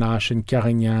Grenache and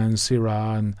Carignan and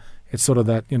Syrah, and it's sort of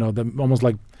that, almost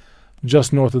like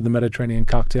just north of the Mediterranean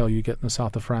cocktail you get in the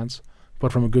south of France,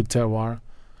 but from a good terroir.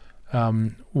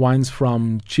 Wines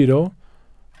from Ciro.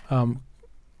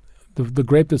 The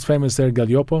grape that's famous there,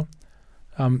 Galliopo,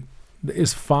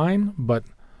 is fine, but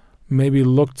maybe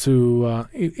look to,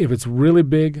 if it's really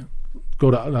big, go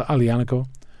to Aglianico,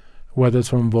 whether it's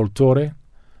from Voltore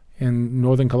in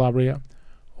northern Calabria,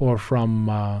 or from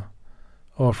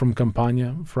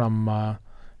Campania, from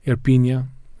Irpinia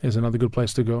is another good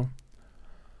place to go.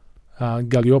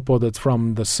 Galliopo, that's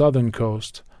from the southern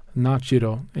coast, not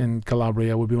Ciro in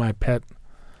Calabria, would be my pet.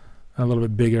 A little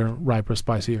bit bigger, riper,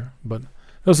 spicier. But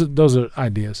those are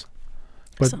ideas.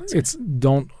 But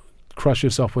don't crush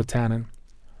yourself with tannin.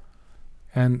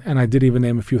 And I did even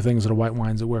name a few things that are white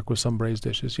wines that work with some braised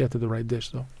dishes. You have to do the right dish,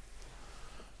 though.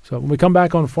 So when we come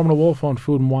back on Formula Wolf on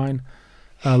Food and Wine,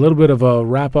 a little bit of a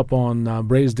wrap-up on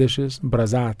braised dishes,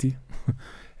 brazzati,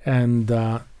 and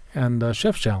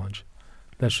Chef's Challenge.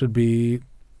 That should be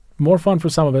more fun for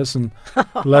some of us and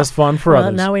less fun for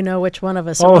others. Now we know which one of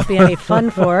us it won't be any fun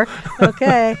for.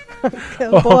 Okay.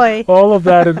 Oh, boy. All of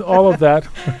that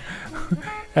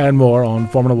and more on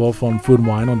Formula Wolf on Food and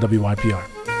Wine on WYPR.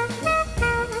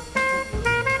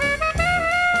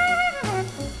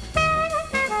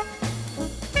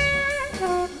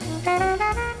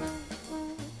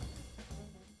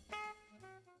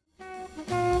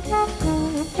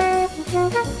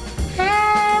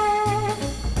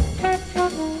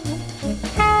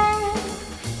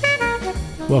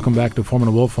 Welcome back to Foreman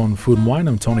and Wolf on Food and Wine.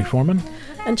 I'm Tony Foreman.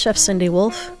 And Chef Cindy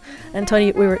Wolf. And Tony,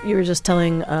 you were just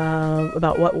telling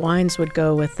about what wines would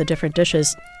go with the different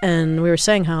dishes. And we were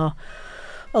saying how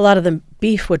a lot of the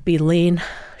beef would be lean.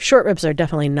 Short ribs are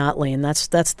definitely not lean. That's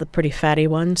the pretty fatty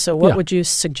one. So what would you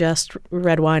suggest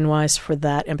red wine-wise for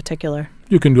that in particular?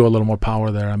 You can do a little more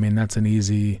power there. I mean, that's an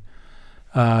easy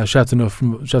Chateauneuf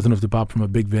du Pape from a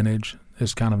big vintage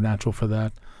is kind of natural for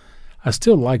that. I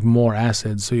still like more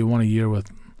acid, so you want a year with...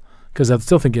 Because I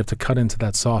still think you have to cut into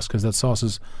that sauce, because that sauce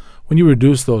is... When you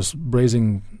reduce those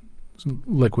braising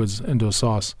liquids into a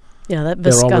sauce... Yeah, that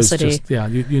viscosity.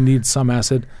 You need some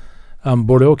acid.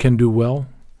 Bordeaux can do well.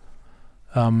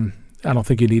 I don't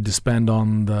think you need to spend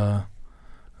on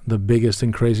the biggest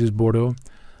and craziest Bordeaux.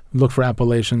 Look for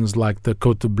appellations like the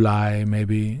Côte de Blaye,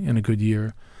 maybe, in a good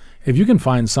year. If you can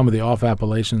find some of the off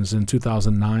appellations in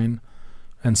 2009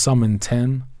 and some in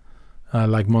 10...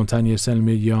 like Montagne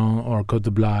Saint-Emilion or Côte de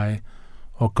Blaye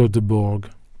or Côte de Bourg.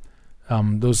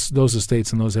 Those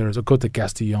estates in those areas. Or Côte de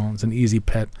Castillon is an easy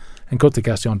pet. And Côte de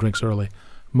Castillon drinks early.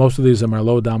 Most of these are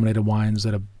Merlot-dominated wines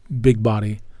that have big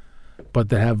body, but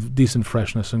that have decent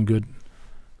freshness and good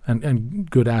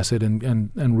good acid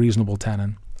and reasonable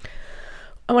tannin.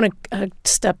 I want to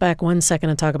step back 1 second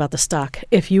and talk about the stock.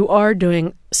 If you are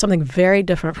doing something very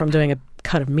different from doing a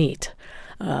cut of meat,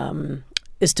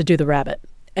 is to do the rabbit.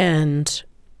 And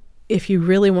if you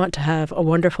really want to have a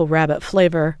wonderful rabbit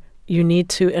flavor, you need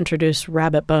to introduce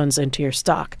rabbit bones into your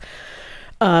stock,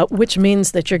 which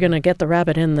means that you're going to get the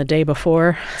rabbit in the day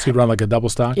before. So you'd run like a double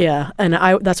stock? Yeah, and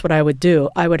that's what I would do.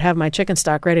 I would have my chicken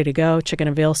stock ready to go, chicken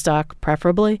and veal stock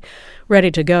preferably, ready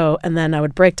to go, and then I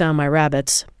would break down my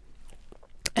rabbits.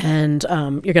 And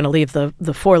you're going to leave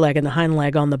the foreleg and the hind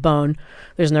leg on the bone.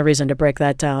 There's no reason to break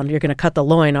that down. You're going to cut the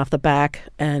loin off the back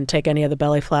and take any of the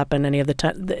belly flap and any of the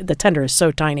tender is so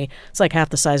tiny. It's like half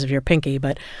the size of your pinky.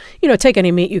 But, take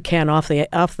any meat you can off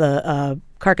the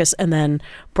carcass and then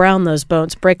brown those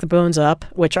bones. Break the bones up,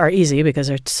 which are easy because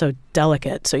they're so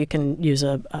delicate. So you can use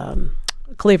a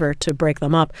cleaver to break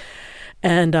them up.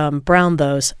 And brown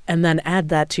those and then add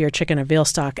that to your chicken and veal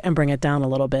stock and bring it down a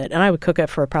little bit. And I would cook it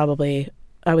for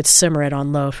I would simmer it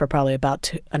on low for probably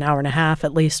about an hour and a half,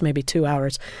 at least maybe 2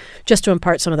 hours, just to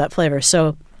impart some of that flavor.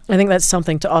 So I think that's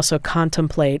something to also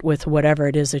contemplate with whatever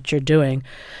it is that you're doing.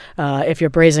 If you're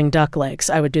braising duck legs,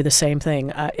 I would do the same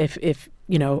thing. If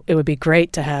it would be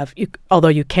great to have, although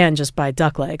you can just buy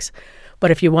duck legs,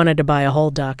 but if you wanted to buy a whole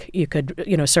duck, you could,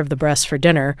 serve the breasts for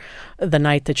dinner the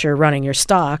night that you're running your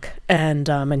stock and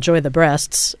enjoy the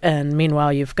breasts. And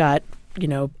meanwhile, you've got,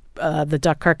 the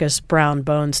duck carcass brown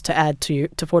bones to add to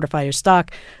fortify your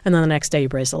stock, and then the next day you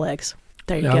braise the legs.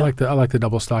 There you go. I like the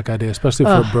double stock idea, especially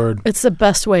for a bird. It's the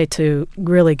best way to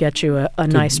really get you a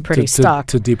nice, pretty stock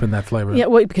to deepen that flavor. Yeah,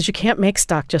 well, because you can't make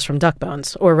stock just from duck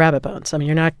bones or rabbit bones. I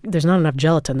mean, there's not enough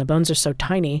gelatin. The bones are so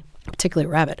tiny,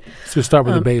 particularly rabbit. So you start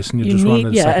with the base, and you just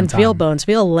run the second and time.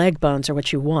 Veal leg bones are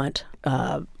what you want.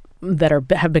 That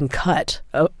have been cut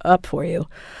up for you,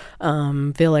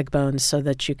 veal leg bones, so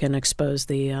that you can expose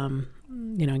the,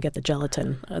 get the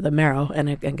gelatin, the marrow,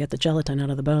 and get the gelatin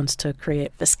out of the bones to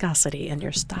create viscosity in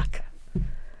your stock.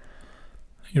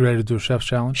 You ready to do a chef's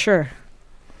challenge? Sure.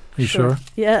 You sure?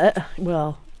 Yeah.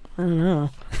 Well, I don't know.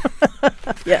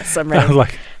 Yes, I'm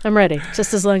ready. I'm ready.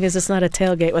 Just as long as it's not a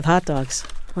tailgate with hot dogs.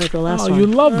 Like the last one. Oh, you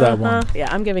love that one.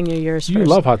 Yeah, I'm giving you yours first. You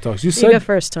love hot dogs. You go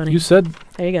first, Tony. You said...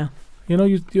 There you go.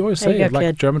 You always say it like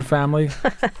a German family.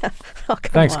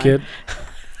 Thanks, on. kid.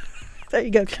 There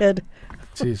you go, kid.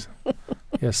 Jeez.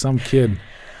 Yeah, some kid.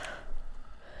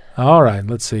 All right,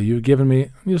 let's see.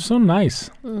 You're so nice.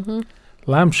 Mm-hmm.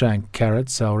 Lamb shank, carrot,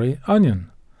 celery,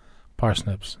 onion,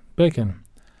 parsnips, bacon,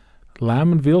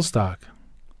 lamb and veal stock,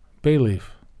 bay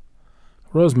leaf,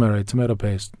 rosemary, tomato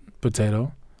paste,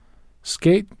 potato,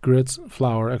 skate, grits,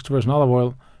 flour, extra virgin olive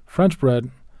oil, French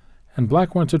bread, and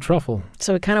black winter truffle.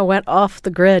 So it kind of went off the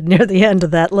grid near the end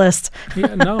of that list.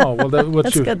 Yeah, no. Well,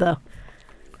 that's good, though.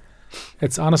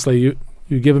 It's honestly,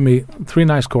 you've given me 3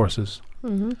 nice courses.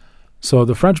 Mm-hmm. So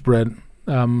the French bread,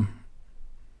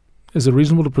 is it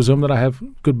reasonable to presume that I have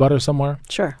good butter somewhere?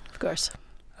 Sure, of course.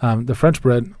 The French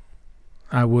bread,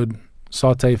 I would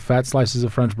saute fat slices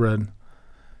of French bread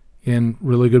in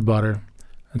really good butter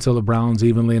until it browns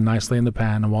evenly and nicely in the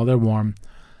pan. And while they're warm,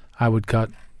 I would cut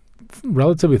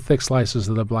relatively thick slices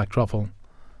of the black truffle,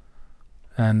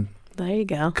 and there you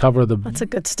go. That's a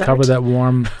good start. Cover that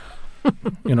warm,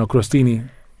 crostini.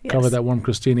 Yes. Cover that warm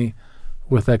crostini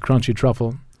with that crunchy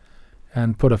truffle,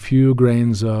 and put a few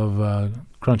grains of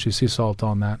crunchy sea salt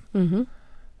on that. Mm-hmm.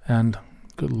 And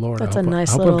good Lord, that's I a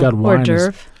nice I've little got wine. hors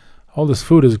d'oeuvre. All this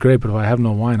food is great, but if I have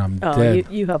no wine, I'm dead.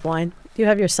 You have wine. You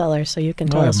have your cellar, so you can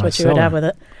tell us what you would have with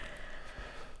it.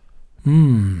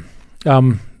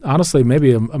 Honestly,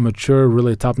 maybe a mature,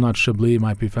 really top-notch Chablis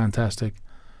might be fantastic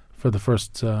for the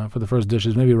first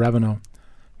dishes. Maybe Ravenot,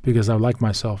 because I like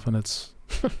myself, and it's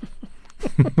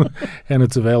and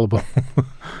it's available.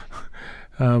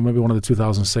 Maybe one of the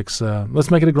 2006.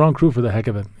 Let's make it a Grand Cru for the heck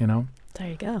of it. There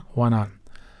you go. Why not?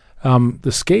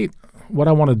 The skate. What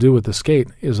I want to do with the skate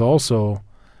is also,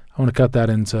 I want to cut that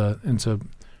into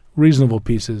reasonable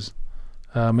pieces,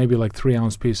 maybe like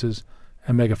 3-ounce pieces,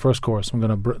 and make a first course. I'm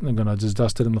gonna just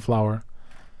dust it in the flour,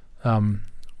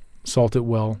 salt it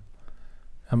well.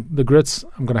 The grits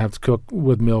I'm gonna have to cook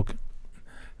with milk.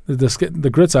 The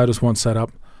grits I just want set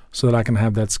up so that I can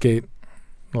have that skate,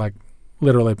 like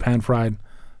literally pan fried,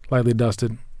 lightly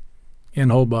dusted, in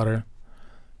whole butter,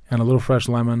 and a little fresh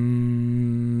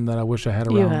lemon that I wish I had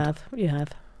around. You have.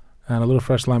 And a little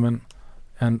fresh lemon,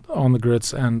 and on the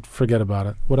grits, and forget about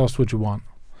it. What else would you want?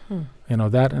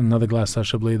 That and another glass of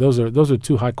Chablis. Those are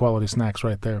 2 high quality snacks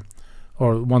right there,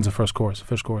 or one's a first course,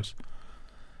 fish course.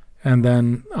 And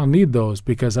then I'll need those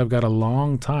because I've got a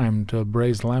long time to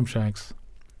braise lamb shanks.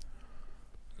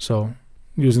 So,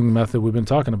 using the method we've been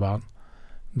talking about,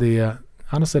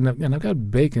 honestly, and I've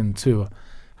got bacon too.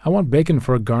 I want bacon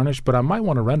for a garnish, but I might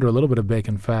want to render a little bit of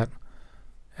bacon fat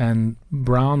and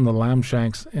brown the lamb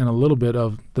shanks in a little bit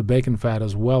of the bacon fat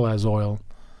as well as oil.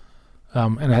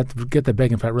 And I have to get the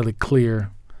bacon fat really clear.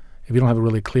 If you don't have it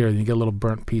really clear, then you get little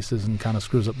burnt pieces and kind of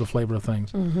screws up the flavor of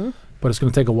things. Mm-hmm. But it's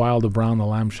going to take a while to brown the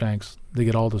lamb shanks to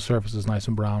get all the surfaces nice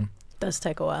and brown. It does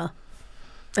take a while.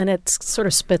 And it sort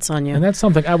of spits on you. And that's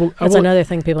something That's another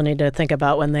thing people need to think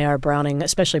about when they are browning,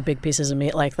 especially big pieces of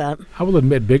meat like that. I will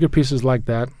admit, bigger pieces like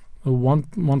that, one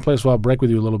place where I'll break with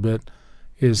you a little bit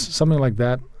is something like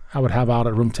that I would have out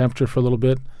at room temperature for a little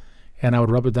bit, and I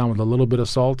would rub it down with a little bit of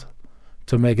salt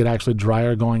to make it actually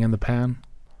drier going in the pan,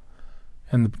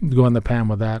 and go in the pan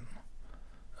with that.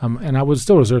 And I would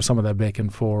still reserve some of that bacon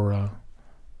for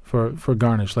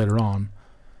garnish later on,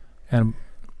 and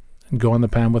go in the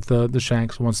pan with the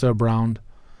shanks once they're browned.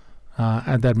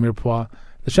 Add that mirepoix.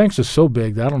 The shanks are so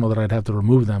big that I don't know that I'd have to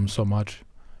remove them so much.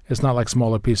 It's not like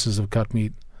smaller pieces of cut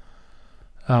meat.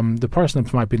 The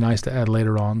parsnips might be nice to add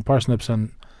later on. Parsnips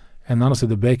and honestly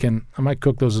the bacon, I might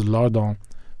cook those as lardons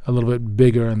a little bit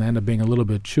bigger and they end up being a little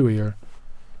bit chewier,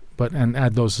 and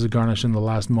add those as a garnish in the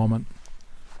last moment.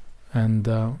 And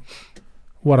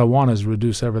what I want is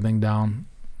reduce everything down.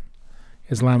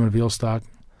 It's lamb and veal stock.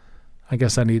 I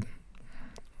guess I need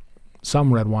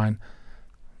some red wine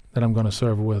that I'm going to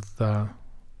serve with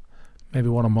maybe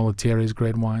one of Molitieri's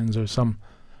great wines or some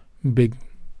big,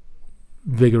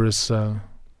 vigorous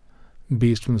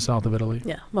beast from the south of Italy.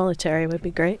 Yeah, Molitieri would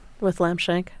be great with lamb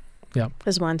shank. Yeah.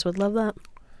 His wines would love that.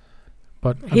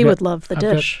 But he would love the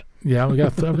dish. I've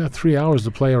got 3 hours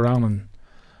to play around and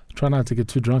try not to get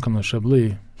too drunk on the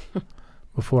Chablis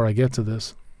before I get to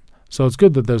this. So it's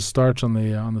good that there's starch on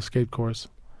the skate course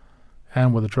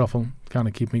and with the truffle, kind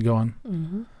of keep me going.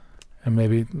 Mm-hmm. And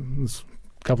maybe it's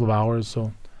a couple of hours,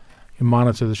 so you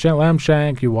monitor the lamb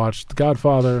shank, you watch The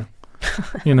Godfather,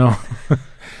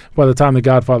 By the time The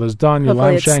Godfather's done, your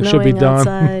lamb shank should be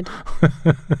done.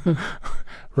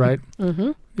 Right?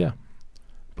 Mm-hmm. Yeah.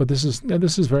 But this is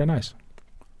very nice.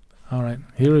 All right.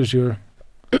 Here is yours.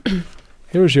 And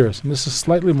this is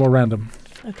slightly more random.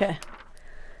 Okay.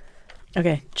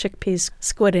 Chickpeas,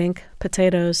 squid ink,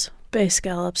 potatoes, bay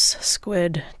scallops,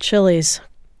 squid, chilies,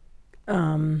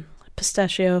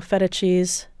 pistachio, feta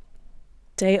cheese,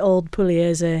 day-old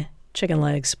pugliese, chicken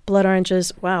legs, blood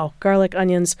oranges, garlic,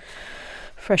 onions,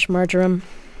 fresh marjoram.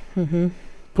 Mm-hmm.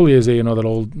 Pugliese,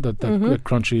 that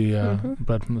crunchy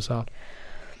bread from the south.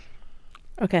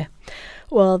 Okay.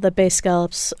 Well, the bay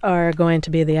scallops are going to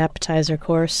be the appetizer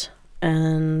course,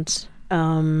 and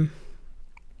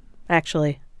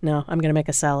actually, no, I'm going to make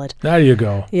a salad. There you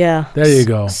go. Yeah. There you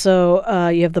go. So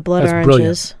you have the blood oranges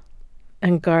brilliant.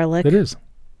 And garlic. It is.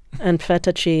 And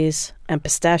feta cheese and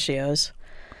pistachios.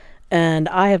 And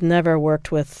I have never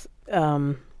worked with, how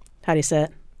do you say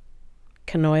it?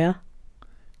 Quinoa?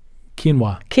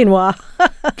 Quinoa.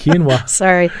 Quinoa.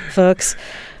 Sorry, folks.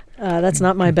 That's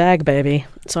not my bag, baby.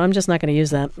 So I'm just not going to use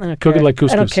that. I don't Cook care. it like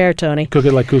couscous. I don't care, Tony. Cook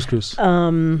it like couscous.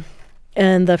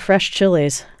 And the fresh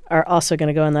chilies are also going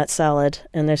to go in that salad.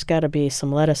 And there's got to be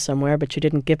some lettuce somewhere, but you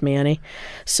didn't give me any.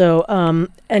 So,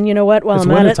 and you know what? While it's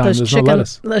I'm at it,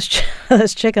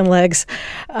 those chicken legs,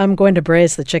 I'm going to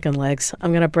braise the chicken legs.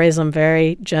 I'm going to braise them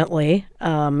very gently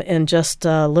in just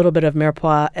a little bit of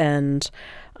mirepoix, and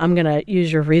I'm going to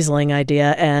use your Riesling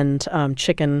idea and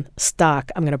chicken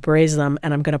stock. I'm going to braise them,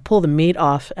 and I'm going to pull the meat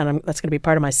off, and that's going to be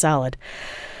part of my salad.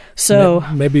 So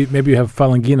maybe you have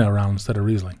Falangina around instead of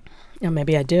Riesling. Yeah,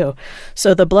 maybe I do.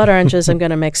 So the blood oranges I'm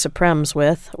going to make Supremes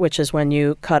with, which is when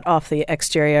you cut off the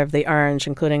exterior of the orange,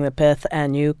 including the pith,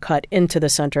 and you cut into the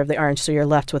center of the orange, so you're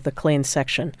left with the clean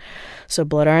section. So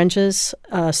blood oranges,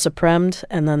 Supremed,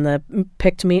 and then the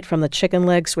picked meat from the chicken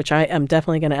legs, which I am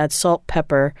definitely going to add salt,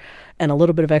 pepper, and a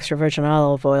little bit of extra virgin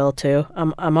olive oil to.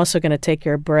 I'm also going to take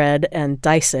your bread and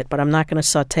dice it, but I'm not going to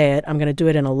saute it. I'm going to do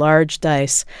it in a large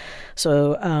dice.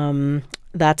 So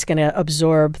that's going to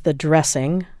absorb the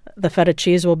dressing. The feta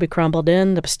cheese will be crumbled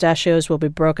in. The pistachios will be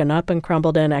broken up and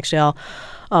crumbled in. Actually,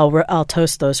 I'll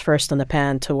toast those first in the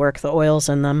pan to work the oils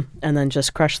in them, and then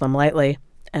just crush them lightly,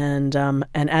 and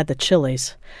add the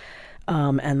chilies,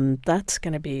 and that's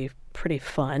going to be pretty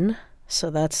fun. So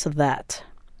that's that,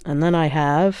 and then I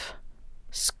have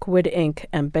squid ink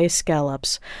and bay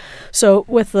scallops. So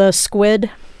with the squid,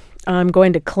 I'm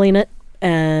going to clean it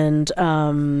and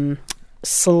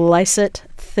slice it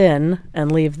thin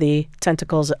and leave the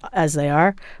tentacles as they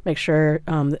are. Make sure,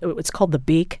 it's called the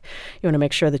beak. You want to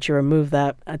make sure that you remove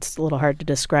that. It's a little hard to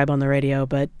describe on the radio,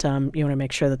 but you want to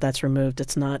make sure that that's removed.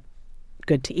 It's not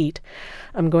good to eat.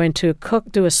 I'm going to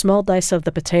do a small dice of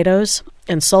the potatoes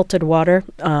in salted water,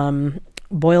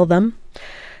 boil them.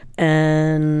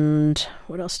 And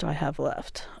what else do I have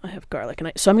left? I have garlic.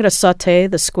 So I'm going to saute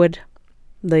the squid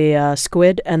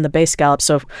and the bay scallops.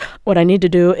 So what I need to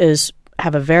do is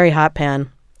have a very hot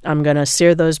pan. I'm going to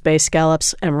sear those bay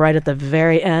scallops, and right at the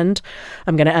very end,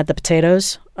 I'm going to add the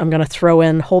potatoes. I'm going to throw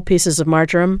in whole pieces of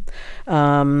marjoram.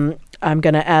 I'm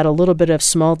going to add a little bit of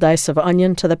small dice of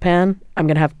onion to the pan. I'm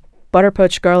going to have butter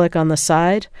poached garlic on the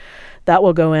side. That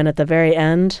will go in at the very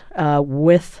end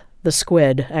with the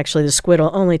squid. Actually, the squid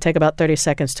will only take about 30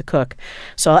 seconds to cook.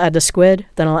 So I'll add the squid,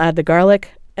 then I'll add the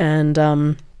garlic, and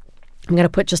I'm going to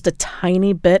put just a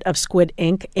tiny bit of squid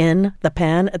ink in the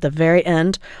pan at the very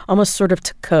end, almost sort of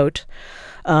to coat,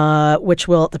 which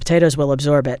the potatoes will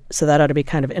absorb it. So that ought to be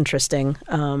kind of interesting.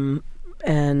 And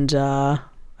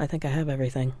I think I have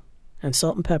everything. And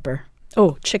salt and pepper.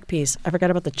 Oh, chickpeas. I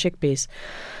forgot about the chickpeas.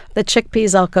 The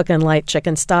chickpeas I'll cook in light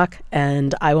chicken stock,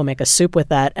 and I will make a soup with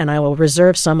that, and I will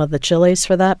reserve some of the chilies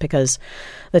for that because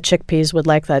the chickpeas would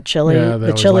like that chili. Yeah, they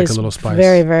the chilies like a little spice.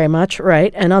 Very, very much,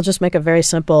 right? And I'll just make a very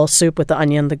simple soup with the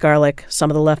onion, the garlic, some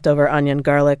of the leftover onion,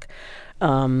 garlic,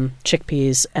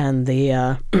 chickpeas, and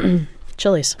the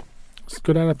chilies. It's a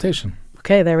good adaptation.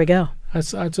 Okay, there we go.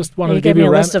 I just wanted you to give you you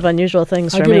a list of unusual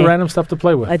things for me. I give you random stuff to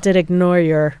play with. I did ignore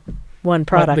your one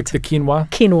product. The quinoa?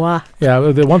 Quinoa. Yeah,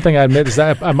 the one thing I admit is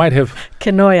that I might have...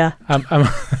 Quinoa.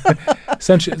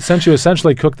 Since you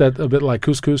essentially cooked that a bit like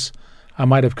couscous, I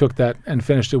might have cooked that and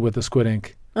finished it with the squid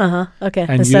ink. Okay.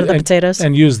 Instead of the potatoes?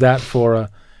 And used that for...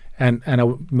 and I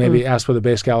maybe asked for the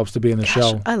bay scallops to be in the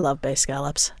shell. I love bay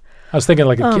scallops. I was thinking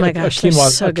like a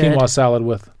quinoa so salad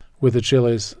with the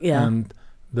chilies and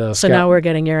the... So now we're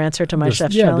getting your answer to my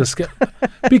chef's challenge.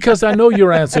 Because I know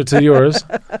your answer to yours.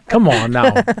 Come on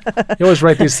now. You always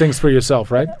write these things for yourself,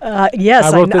 right? Yes,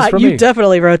 I wrote this for you me.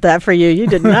 Definitely wrote that for you. You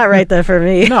did not write that for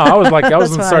me. No, I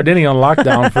was in Sardinia on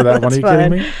lockdown for that one. Are you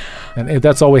kidding me? And if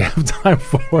that's all we have time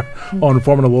for on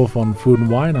Foreman and Wolf on Food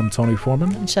and Wine, I'm Tony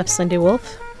Foreman. And Chef Cindy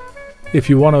Wolf. If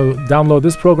you want to download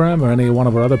this program or any one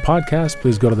of our other podcasts,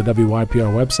 please go to the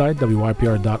WYPR website,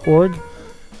 wypr.org.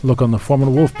 Look on the Foreman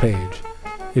and Wolf page.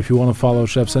 If you want to follow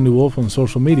Chef Cindy Wolf on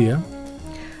social media,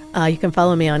 you can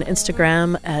follow me on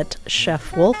Instagram at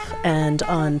Chef Wolf and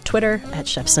on Twitter at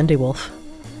Chef Cindy Wolf.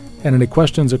 And any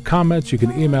questions or comments, you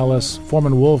can email us,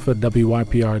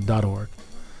 foremanwolf@wypr.org.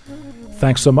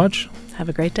 Thanks so much. Have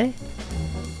a great day.